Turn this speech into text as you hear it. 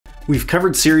We've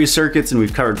covered series circuits and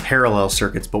we've covered parallel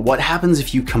circuits, but what happens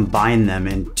if you combine them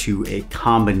into a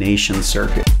combination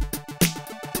circuit?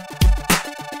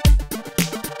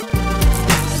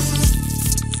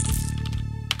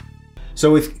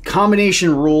 So with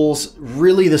combination rules,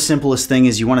 really the simplest thing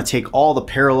is you want to take all the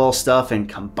parallel stuff and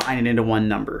combine it into one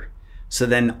number. So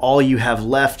then all you have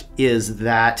left is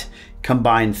that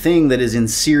combined thing that is in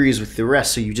series with the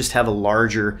rest, so you just have a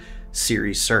larger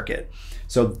series circuit.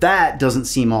 So that doesn't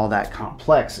seem all that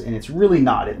complex, and it's really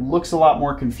not. It looks a lot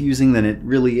more confusing than it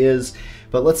really is,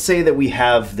 but let's say that we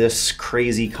have this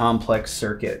crazy complex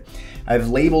circuit. I've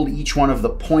labeled each one of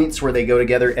the points where they go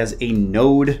together as a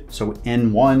node. So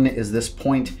N1 is this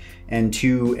point,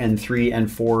 N2, N3,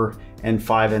 N4,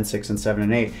 N5, N6, and 7,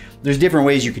 and 8. There's different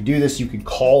ways you could do this. You could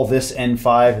call this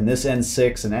N5 and this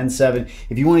N6 and N7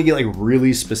 if you want to get like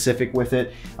really specific with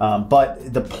it.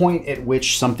 But the point at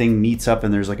which something meets up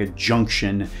and there's like a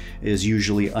junction is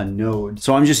usually a node.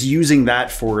 So I'm just using that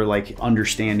for like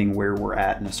understanding where we're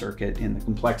at in a circuit and the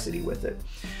complexity with it.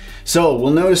 So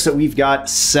we'll notice that we've got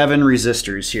 7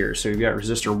 resistors here. So we've got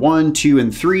resistor 1, 2,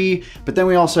 and 3, but then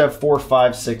we also have 4,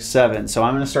 5, 6, 7. So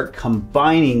I'm gonna start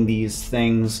combining these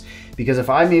things because if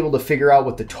I'm able to figure out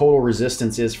what the total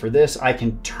resistance is for this, I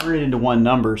can turn it into one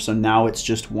number. So now it's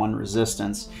just one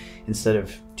resistance instead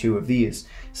of 2 of these.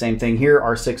 Same thing here,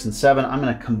 R6 and 7. I'm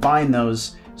gonna combine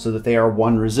those so that they are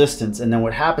one resistance. And then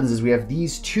what happens is we have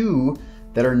these 2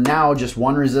 that are now just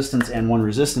one resistance and one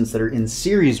resistance that are in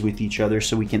series with each other,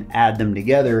 so we can add them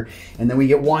together, and then we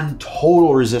get one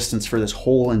total resistance for this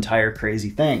whole entire crazy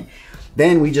thing.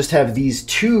 Then we just have these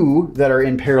 2 that are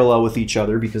in parallel with each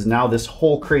other because now this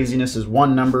whole craziness is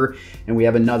one number and we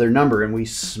have another number, and we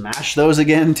smash those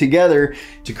again together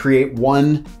to create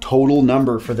one total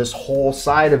number for this whole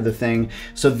side of the thing.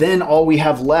 So then all we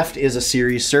have left is a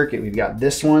series circuit. We've got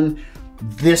this one,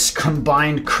 this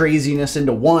combined craziness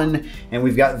into one, and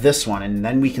we've got this one, and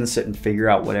then we can sit and figure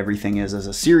out what everything is as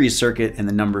a series circuit, and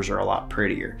the numbers are a lot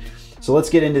prettier. So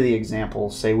let's get into the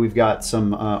examples. Say we've got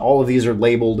some, all of these are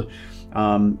labeled.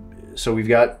 So we've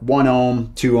got 1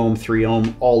 ohm, 2 ohm, 3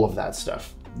 ohm, all of that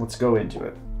stuff. Let's go into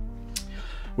it.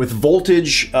 With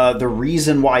voltage, the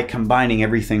reason why combining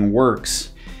everything works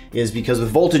is because with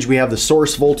voltage, we have the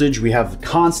source voltage, we have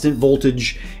constant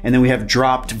voltage, and then we have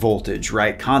dropped voltage,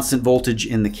 right? Constant voltage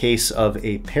in the case of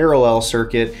a parallel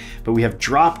circuit, but we have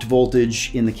dropped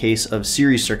voltage in the case of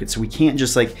series circuits. So we can't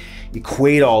just like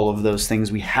equate all of those things,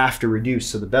 we have to reduce.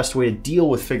 So the best way to deal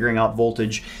with figuring out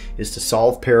voltage is to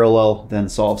solve parallel, then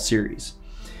solve series.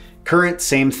 Current,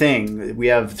 same thing. We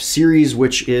have series,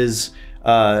 which is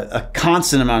a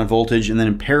constant amount of voltage, and then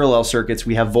in parallel circuits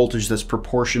we have voltage that's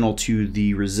proportional to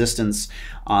the resistance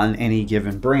on any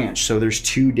given branch. So there's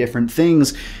 2 different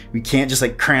things. We can't just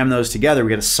like cram those together.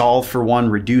 We got to solve for one,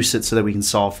 reduce it so that we can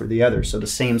solve for the other. So the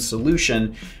same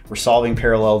solution, we're solving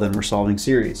parallel, then we're solving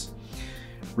series.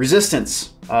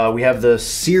 Resistance, we have the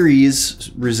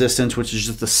series resistance, which is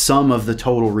just the sum of the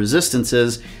total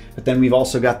resistances, but then we've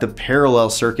also got the parallel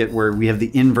circuit where we have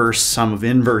the inverse sum of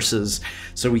inverses,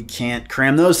 so we can't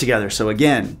cram those together. So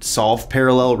again, solve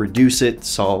parallel, reduce it,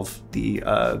 solve the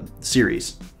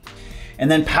series. And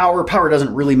then power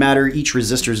doesn't really matter. Each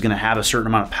resistor is going to have a certain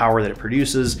amount of power that it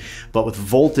produces, but with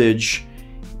voltage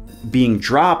being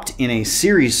dropped in a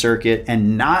series circuit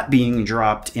and not being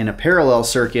dropped in a parallel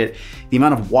circuit, the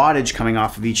amount of wattage coming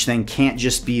off of each thing can't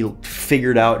just be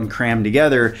figured out and crammed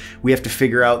together. We have to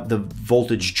figure out the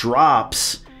voltage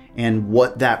drops and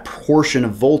what that portion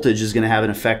of voltage is going to have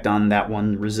an effect on that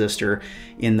one resistor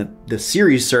in the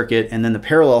series circuit. And then the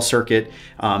parallel circuit,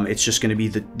 it's just going to be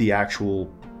the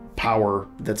actual power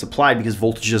that's applied, because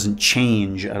voltage doesn't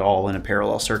change at all in a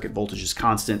parallel circuit. Voltage is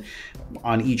constant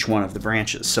on each one of the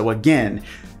branches. So again,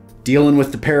 dealing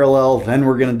with the parallel, then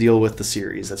we're going to deal with the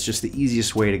series. That's just the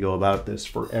easiest way to go about this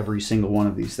for every single one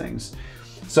of these things.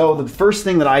 So the first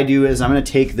thing that I do is I'm going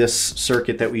to take this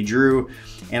circuit that we drew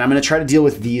and I'm going to try to deal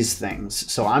with these things.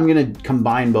 So I'm going to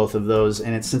combine both of those,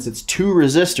 and since it's 2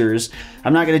 resistors,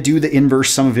 I'm not going to do the inverse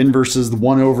sum of inverses, the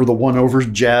 1 over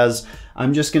jazz.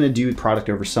 I'm just going to do product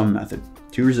over sum method.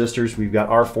 2 resistors, we've got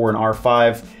R4 and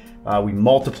R5. We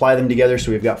multiply them together,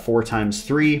 so we've got 4 times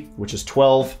 3, which is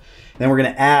 12. Then we're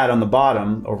going to add on the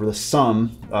bottom over the sum,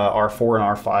 R4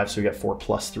 and R5, so we got 4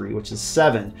 plus 3, which is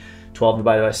 7. 12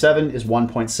 divided by 7 is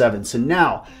 1.7. So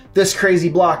now this crazy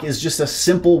block is just a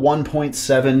simple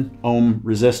 1.7 ohm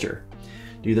resistor.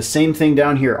 Do the same thing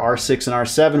down here, R6 and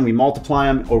R7, we multiply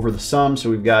them over the sum. So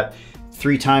we've got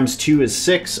 3 times 2 is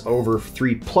 6 over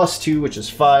 3 plus 2, which is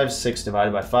 5. 6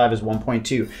 divided by 5 is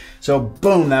 1.2. So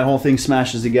boom, that whole thing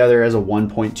smashes together as a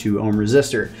 1.2 ohm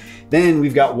resistor. Then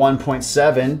we've got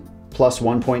 1.7 plus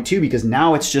 1.2 because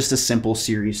now it's just a simple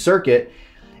series circuit.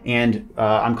 And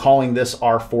I'm calling this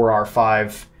R4,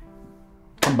 R5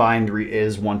 combined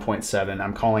is 1.7.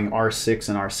 I'm calling R6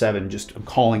 and R7, I'm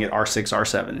calling it R6,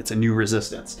 R7. It's a new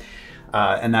resistance.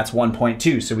 And that's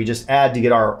 1.2. So we just add to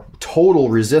get our total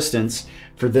resistance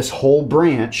for this whole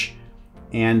branch,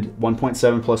 and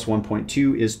 1.7 plus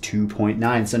 1.2 is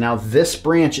 2.9. So now this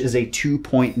branch is a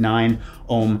 2.9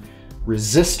 ohm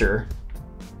resistor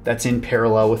that's in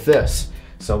parallel with this.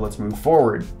 So let's move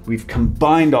forward. We've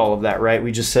combined all of that, right?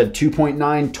 We just said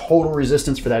 2.9 total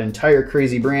resistance for that entire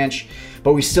crazy branch,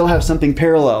 but we still have something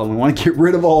parallel. We want to get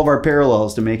rid of all of our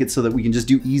parallels to make it so that we can just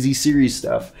do easy series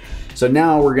stuff. So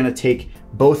now we're going to take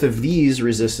both of these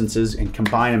resistances and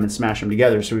combine them and smash them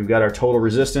together. So we've got our total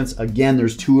resistance. Again,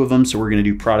 there's two of them, so we're going to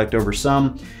do product over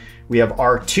sum. We have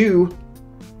R2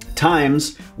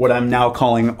 times what I'm now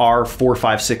calling R4,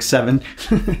 5, 6, 7.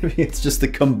 It's just the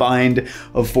combined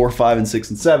of 4, 5, and 6,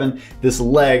 and 7. This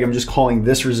leg, I'm just calling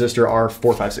this resistor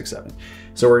R4, 5, 6, 7.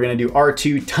 So we're going to do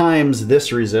R2 times this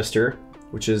resistor,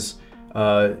 which is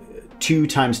 2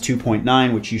 times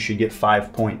 2.9, which you should get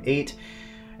 5.8.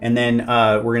 And then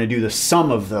we're going to do the sum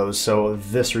of those. So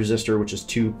this resistor, which is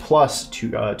 2 plus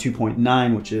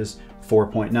 2.9, which is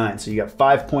 4.9. So you got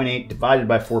 5.8 divided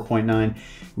by 4.9,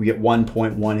 we get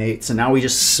 1.18. So now we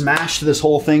just smashed this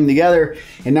whole thing together,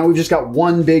 and now we've just got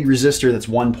one big resistor that's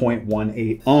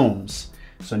 1.18 ohms.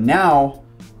 So now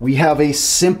we have a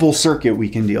simple circuit we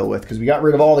can deal with because we got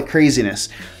rid of all the craziness.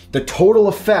 The total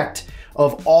effect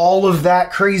of all of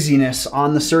that craziness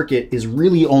on the circuit is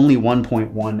really only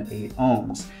 1.18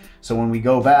 ohms. So when we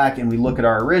go back and we look at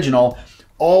our original,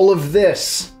 all of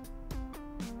this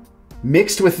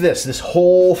mixed with this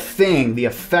whole thing, the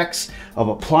effects of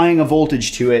applying a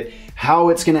voltage to it, how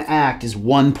it's going to act is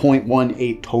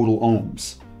 1.18 total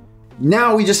ohms.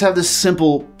 Now we just have this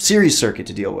simple series circuit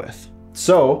to deal with.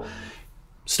 So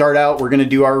start out, we're going to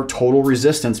do our total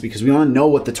resistance because we want to know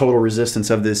what the total resistance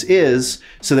of this is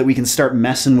so that we can start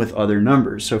messing with other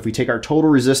numbers. So if we take our total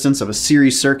resistance of a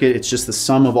series circuit, it's just the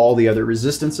sum of all the other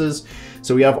resistances.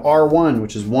 So we have R1,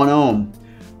 which is 1 ohm,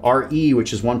 RE,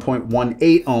 which is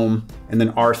 1.18 ohm, and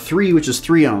then R3, which is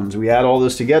 3 ohms. We add all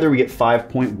those together, we get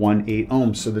 5.18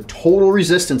 ohms. So the total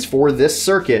resistance for this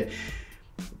circuit,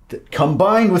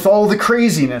 combined with all the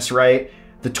craziness, right?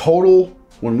 The total,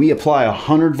 when we apply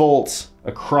 100 volts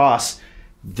across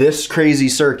this crazy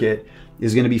circuit,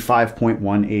 is going to be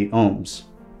 5.18 ohms.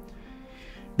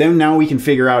 Then now we can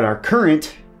figure out our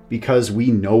current because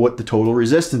we know what the total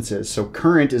resistance is. So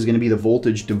current is going to be the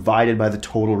voltage divided by the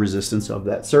total resistance of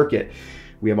that circuit.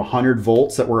 We have 100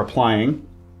 volts that we're applying,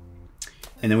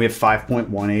 and then we have 5.18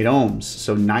 ohms.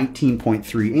 So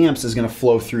 19.3 amps is going to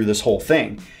flow through this whole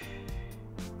thing.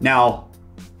 Now,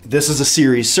 this is a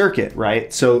series circuit,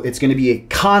 right? So it's going to be a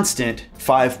constant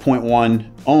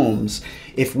 5.1 ohms.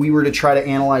 If we were to try to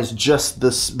analyze just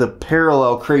the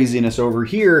parallel craziness over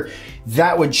here,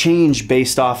 that would change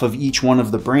based off of each one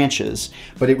of the branches,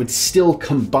 but it would still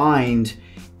combined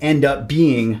end up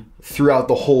being throughout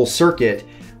the whole circuit.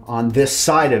 On this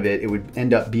side of it, it would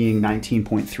end up being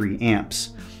 19.3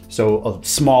 amps. So a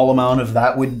small amount of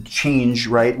that would change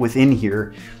right within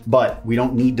here, but we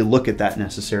don't need to look at that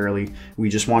necessarily. We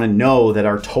just want to know that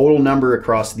our total number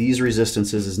across these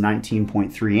resistances is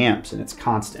 19.3 amps and it's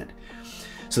constant.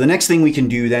 So the next thing we can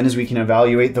do then is we can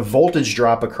evaluate the voltage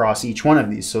drop across each one of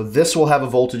these. So this will have a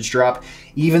voltage drop,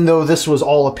 even though this was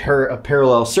all a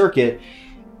parallel circuit,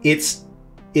 it's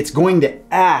going to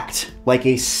act like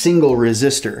a single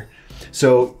resistor.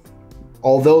 So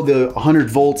although the 100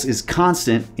 volts is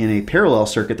constant in a parallel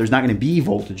circuit, there's not going to be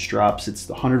voltage drops. It's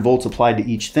the 100 volts applied to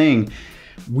each thing.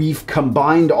 We've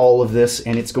combined all of this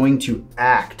and it's going to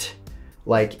act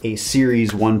like a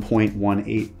series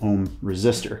 1.18 ohm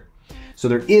resistor. So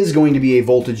there is going to be a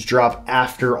voltage drop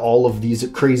after all of these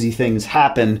crazy things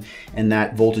happen, and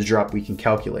that voltage drop we can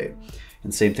calculate.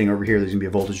 And same thing over here, there's gonna be a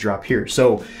voltage drop here.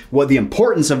 So what the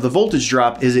importance of the voltage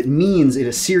drop is, it means in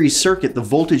a series circuit, the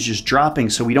voltage is dropping,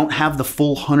 so we don't have the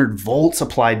full 100 volts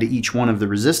applied to each one of the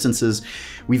resistances.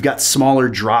 We've got smaller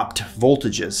dropped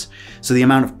voltages. So the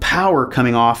amount of power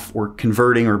coming off or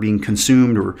converting or being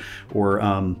consumed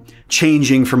or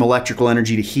changing from electrical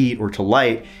energy to heat or to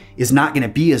light is not going to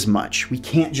be as much. We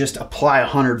can't just apply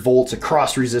 100 volts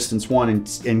across resistance 1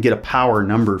 and get a power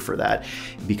number for that,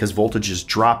 because voltage is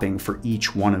dropping for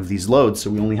each one of these loads. So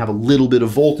we only have a little bit of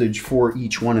voltage for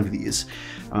each one of these.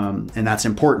 And that's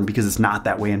important because it's not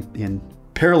that way in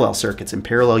parallel circuits. In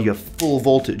parallel, you have full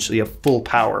voltage, so you have full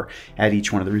power at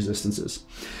each one of the resistances.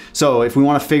 So if we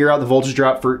want to figure out the voltage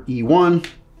drop for E1,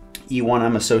 E1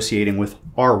 I'm associating with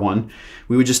R1,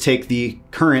 we would just take the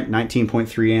current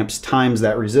 19.3 amps times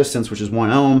that resistance, which is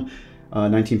 1 ohm.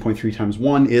 19.3 times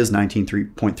 1 is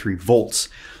 19.3 volts.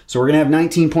 So we're gonna have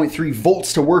 19.3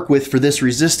 volts to work with for this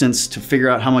resistance to figure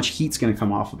out how much heat's gonna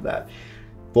come off of that.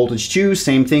 Voltage 2,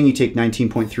 same thing, you take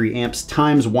 19.3 amps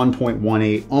times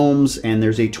 1.18 ohms, and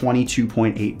there's a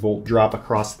 22.8 volt drop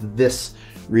across this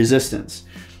resistance.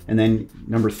 And then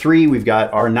number 3, we've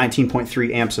got our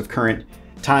 19.3 amps of current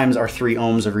times our 3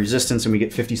 ohms of resistance, and we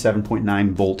get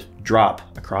 57.9 volt drop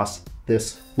across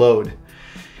this load.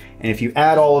 And if you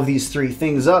add all of these 3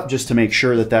 things up just to make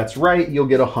sure that that's right, you'll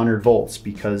get 100 volts,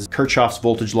 because Kirchhoff's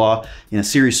voltage law in a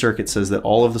series circuit says that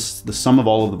all of the sum of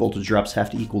all of the voltage drops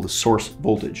have to equal the source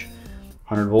voltage.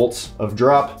 100 volts of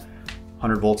drop,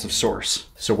 100 volts of source.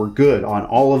 So we're good on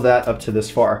all of that up to this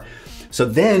far. So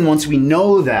then once we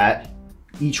know that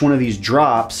each one of these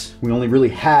drops, we only really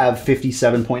have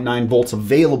 57.9 volts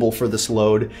available for this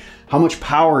load, how much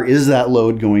power is that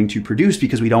load going to produce,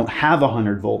 because we don't have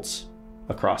 100 volts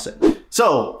across it.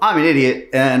 So I'm an idiot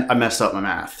and I messed up my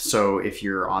math. So if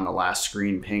you're on the last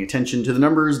screen paying attention to the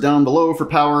numbers down below for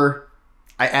power,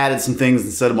 I added some things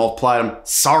instead of multiplied them.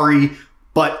 Sorry,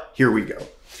 but here we go.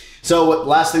 So what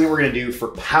last thing that we're gonna do for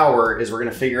power is we're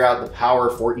gonna figure out the power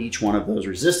for each one of those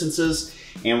resistances.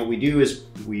 And what we do is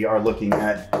we are looking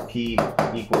at P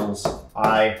equals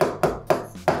I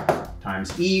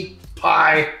times E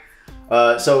pi.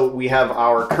 So we have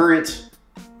our current,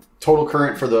 total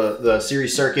current for the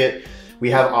series circuit. We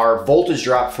have our voltage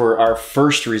drop for our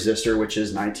first resistor, which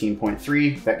is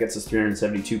 19.3. That gets us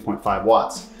 372.5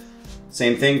 watts.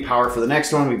 Same thing, power for the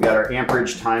next one. We've got our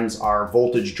amperage times our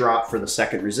voltage drop for the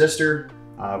second resistor.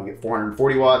 We get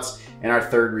 440 watts. And our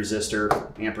third resistor,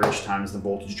 amperage times the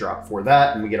voltage drop for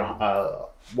that, and we get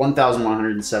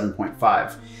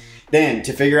 1,107.5. Then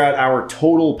to figure out our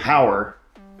total power,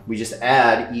 we just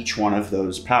add each one of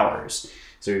those powers.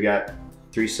 So we've got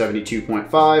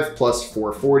 372.5 plus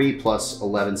 440 plus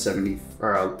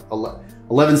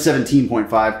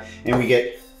 1117.5, and we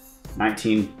get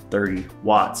 1930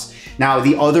 watts. Now,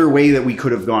 the other way that we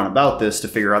could have gone about this to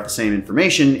figure out the same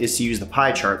information is to use the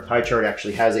pie chart. The pie chart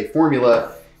actually has a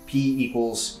formula, P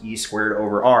equals E squared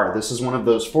over R. This is one of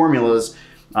those formulas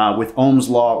with Ohm's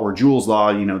law or Joule's law,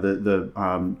 you know, the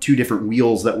 2 different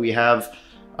wheels that we have.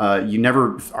 You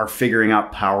never are figuring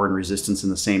out power and resistance in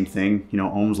the same thing. You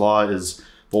know, Ohm's law is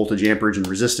voltage, amperage, and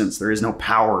resistance. There is no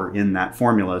power in that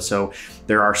formula. So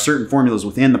there are certain formulas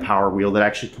within the power wheel that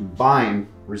actually combine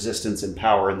resistance and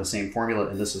power in the same formula,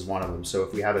 and this is one of them. So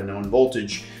if we have a known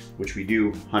voltage, which we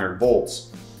do, 100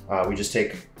 volts, we just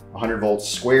take 100 volts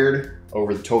squared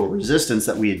over the total resistance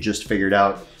that we had just figured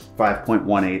out,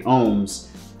 5.18 ohms,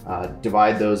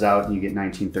 divide those out and you get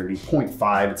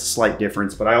 1930.5. It's a slight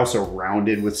difference, but I also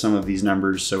rounded with some of these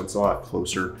numbers, so it's a lot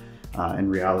closer in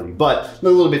reality, but a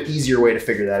little bit easier way to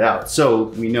figure that out. So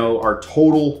we know our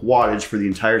total wattage for the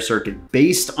entire circuit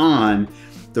based on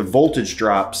the voltage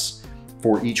drops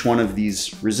for each one of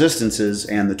these resistances,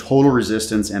 and the total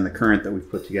resistance and the current that we've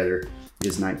put together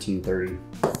is 1930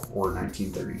 or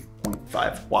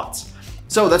 1930.5 watts.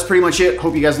 So that's pretty much it.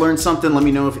 Hope you guys learned something. Let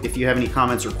me know if you have any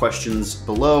comments or questions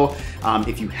below.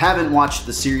 If you haven't watched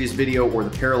the series video or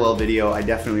the parallel video, I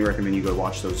definitely recommend you go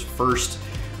watch those first.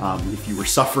 If you were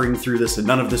suffering through this and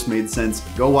none of this made sense,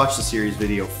 go watch the series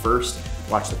video first,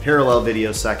 watch the parallel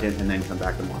video second, and then come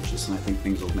back and watch this. And I think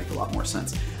things will make a lot more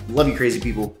sense. Love you, crazy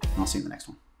people, and I'll see you in the next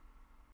one.